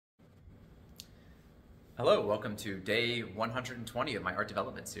Hello, welcome to day 120 of my art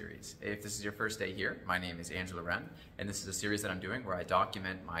development series. If this is your first day here, my name is Angela Wren, and this is a series that I'm doing where I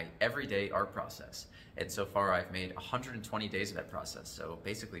document my everyday art process. And so far I've made 120 days of that process, so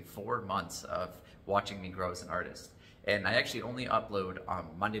basically 4 months of watching me grow as an artist. And I actually only upload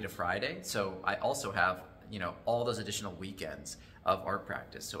Monday to Friday, so I also have all those additional weekends of art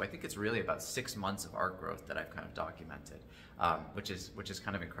practice. So I think it's really about 6 months of art growth that I've kind of documented, which is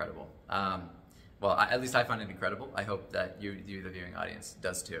kind of incredible. Well, at least I find it incredible. I hope that you, the viewing audience,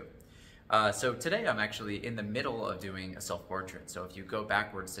 does too. So today I'm actually in the middle of doing a self-portrait. So if you go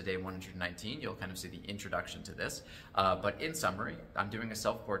backwards to day 119, you'll kind of see the introduction to this. But in summary, I'm doing a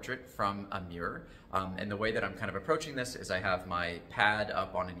self-portrait from a mirror. And the way that I'm kind of approaching this is I have my pad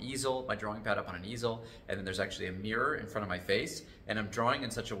up on an easel, my drawing pad up on an easel, and then there's actually a mirror in front of my face. And I'm drawing in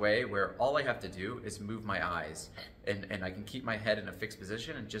such a way where all I have to do is move my eyes. And I can keep my head in a fixed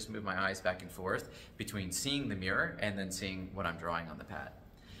position and just move my eyes back and forth between seeing the mirror and then seeing what I'm drawing on the pad.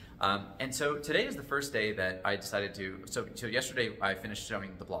 And so today is the first day that I decided to, so yesterday I finished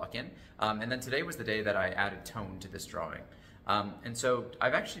showing the block in, and then today was the day that I added tone to this drawing. And so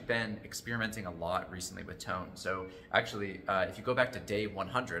I've actually been experimenting a lot recently with tone. So actually, if you go back to day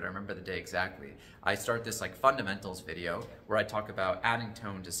 100, I remember the day exactly, I start this like fundamentals video where I talk about adding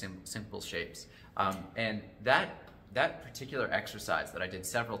tone to simple shapes. And that particular exercise that I did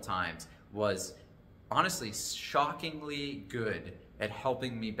several times was honestly shockingly good at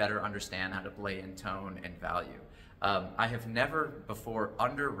helping me better understand how to play in tone and value. I have never before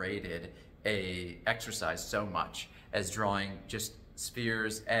underrated a exercise so much as drawing just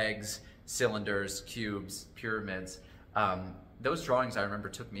spheres, eggs, cylinders, cubes, pyramids. Those drawings I remember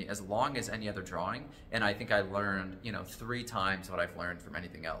took me as long as any other drawing, and I think I learned 3 times what I've learned from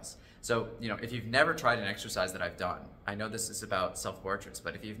anything else. So if you've never tried an exercise that I've done, I know this is about self-portraits,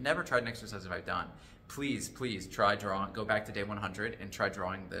 but if you've never tried an exercise that I've done, please try drawing, go back to day 100 and try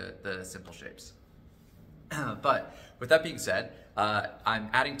drawing the simple shapes. But with that being said, I'm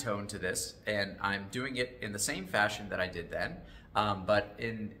adding tone to this, and I'm doing it in the same fashion that I did then, but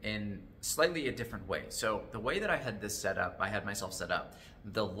in slightly a different way. So the way that I had this set up, I had myself set up,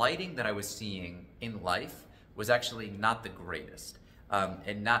 the lighting that I was seeing in life was actually not the greatest,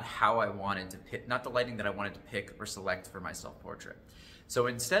 and not how I wanted to pick, not the lighting that I wanted to pick or select for my self-portrait. So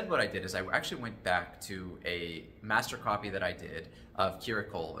instead what I did is I actually went back to a master copy that I did of Kira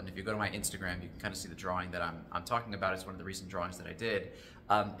Cole, and if you go to my Instagram, you can kind of see the drawing that I'm talking about. It's one of the recent drawings that I did,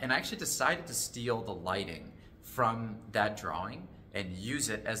 and I actually decided to steal the lighting from that drawing and use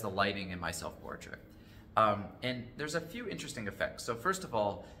it as the lighting in my self-portrait. And there's a few interesting effects. So first of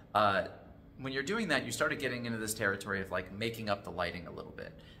all, when you're doing that, you started getting into this territory of like making up the lighting a little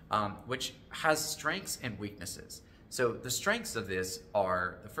bit, which has strengths and weaknesses. So the strengths of this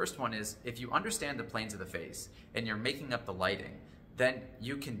are, the first one is if you understand the planes of the face and you're making up the lighting, then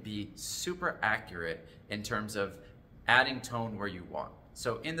you can be super accurate in terms of adding tone where you want.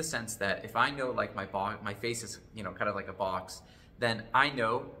 So in the sense that if I know like my face is kind of like a box, then I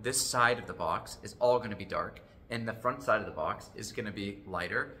know this side of the box is all going to be dark, and the front side of the box is going to be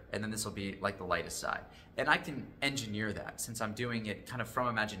lighter, and then this will be like the lightest side. And I can engineer that since I'm doing it kind of from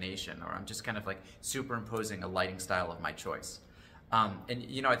imagination, or I'm just kind of like superimposing a lighting style of my choice.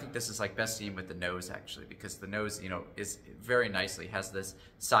 And I think this is like best seen with the nose actually, because the nose is very nicely has this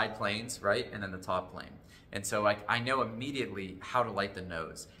side planes, right, and then the top plane. And so I know immediately how to light the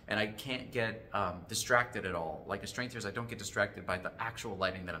nose, and I can't get distracted at all. Like a strength here is I don't get distracted by the actual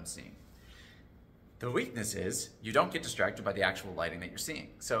lighting that I'm seeing. The weakness is you don't get distracted by the actual lighting that you're seeing.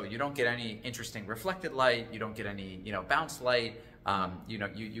 So you don't get any interesting reflected light, you don't get any bounce light,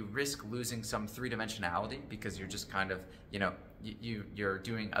 you risk losing some 3-dimensionality because you're just kind of, you're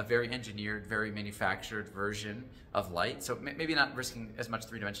doing a very engineered, very manufactured version of light. So maybe not risking as much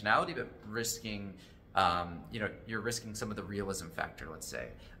 3-dimensionality, but risking, you're risking some of the realism factor, let's say,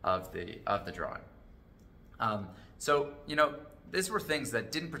 of the drawing. These were things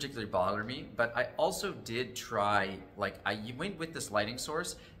that didn't particularly bother me, but I also did try, I went with this lighting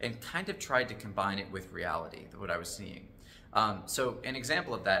source and kind of tried to combine it with reality, what I was seeing. So an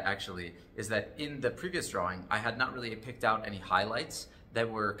example of that actually is that in the previous drawing, I had not really picked out any highlights that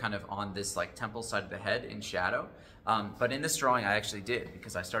were kind of on this like temple side of the head in shadow. But in this drawing I actually did,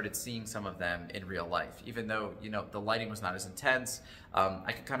 because I started seeing some of them in real life. Even though the lighting was not as intense,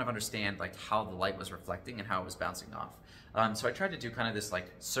 I could kind of understand like how the light was reflecting and how it was bouncing off. So I tried to do kind of this like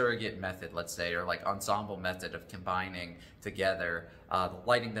surrogate method, let's say, or like ensemble method of combining together the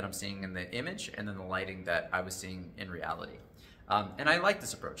lighting that I'm seeing in the image and then the lighting that I was seeing in reality. And I like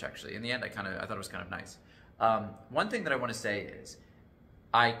this approach actually. In the end, I thought it was kind of nice. One thing that I want to say is,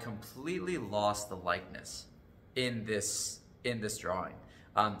 I completely lost the likeness in this drawing.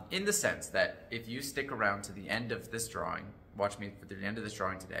 In the sense that if you stick around to the end of this drawing, watch me for the end of this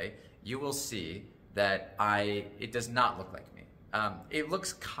drawing today, you will see that it does not look like me. It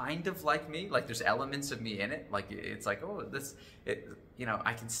looks kind of like me, like there's elements of me in it. Like it's like, oh, you know,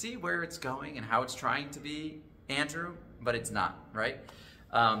 I can see where it's going and how it's trying to be Andrew, but it's not, right?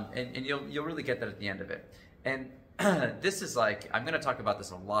 And you'll really get that at the end of it. And this is like, I'm going to talk about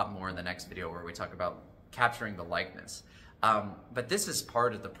this a lot more in the next video where we talk about capturing the likeness. But this is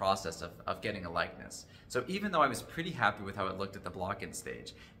part of the process of getting a likeness. So even though I was pretty happy with how it looked at the block-in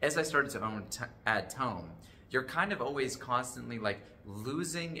stage, as I started to add tone, you're kind of always constantly like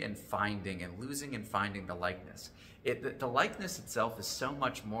losing and finding the likeness. The likeness itself is so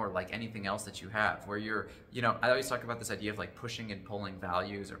much more like anything else that you have, where you're, you know, I always talk about this idea of like pushing and pulling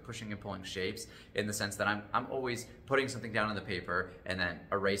values or pushing and pulling shapes, in the sense that I'm always putting something down on the paper and then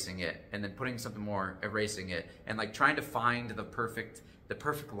erasing it, and then putting something more, erasing it, and like trying to find the perfect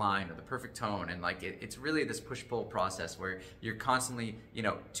line or the perfect tone. And like it's really this push-pull process where you're constantly, you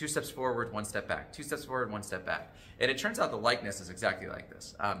know, 2 steps forward, 1 step back, 2 steps forward, 1 step back. And it turns out the likeness is exactly like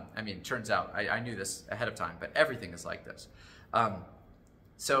this. I mean, turns out, I knew this ahead of time, but everything is like this.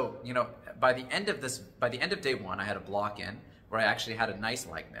 So, you know, by the end of day 1, I had a block in where I actually had a nice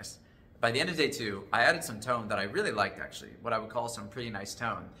likeness. By the end of day 2, I added some tone that I really liked, actually, what I would call some pretty nice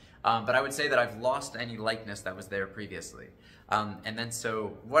tone. But I would say that I've lost any likeness that was there previously. And then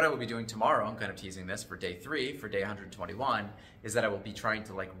so what I will be doing tomorrow, I'm kind of teasing this for day 3, for day 121, is that I will be trying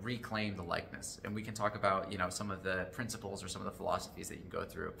to like reclaim the likeness. And we can talk about, you know, some of the principles or some of the philosophies that you can go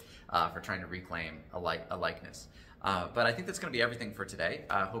through for trying to reclaim a likeness. But I think that's going to be everything for today.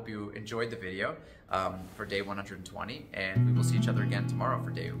 I hope you enjoyed the video for day 120, and we will see each other again tomorrow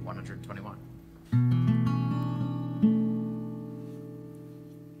for day 121.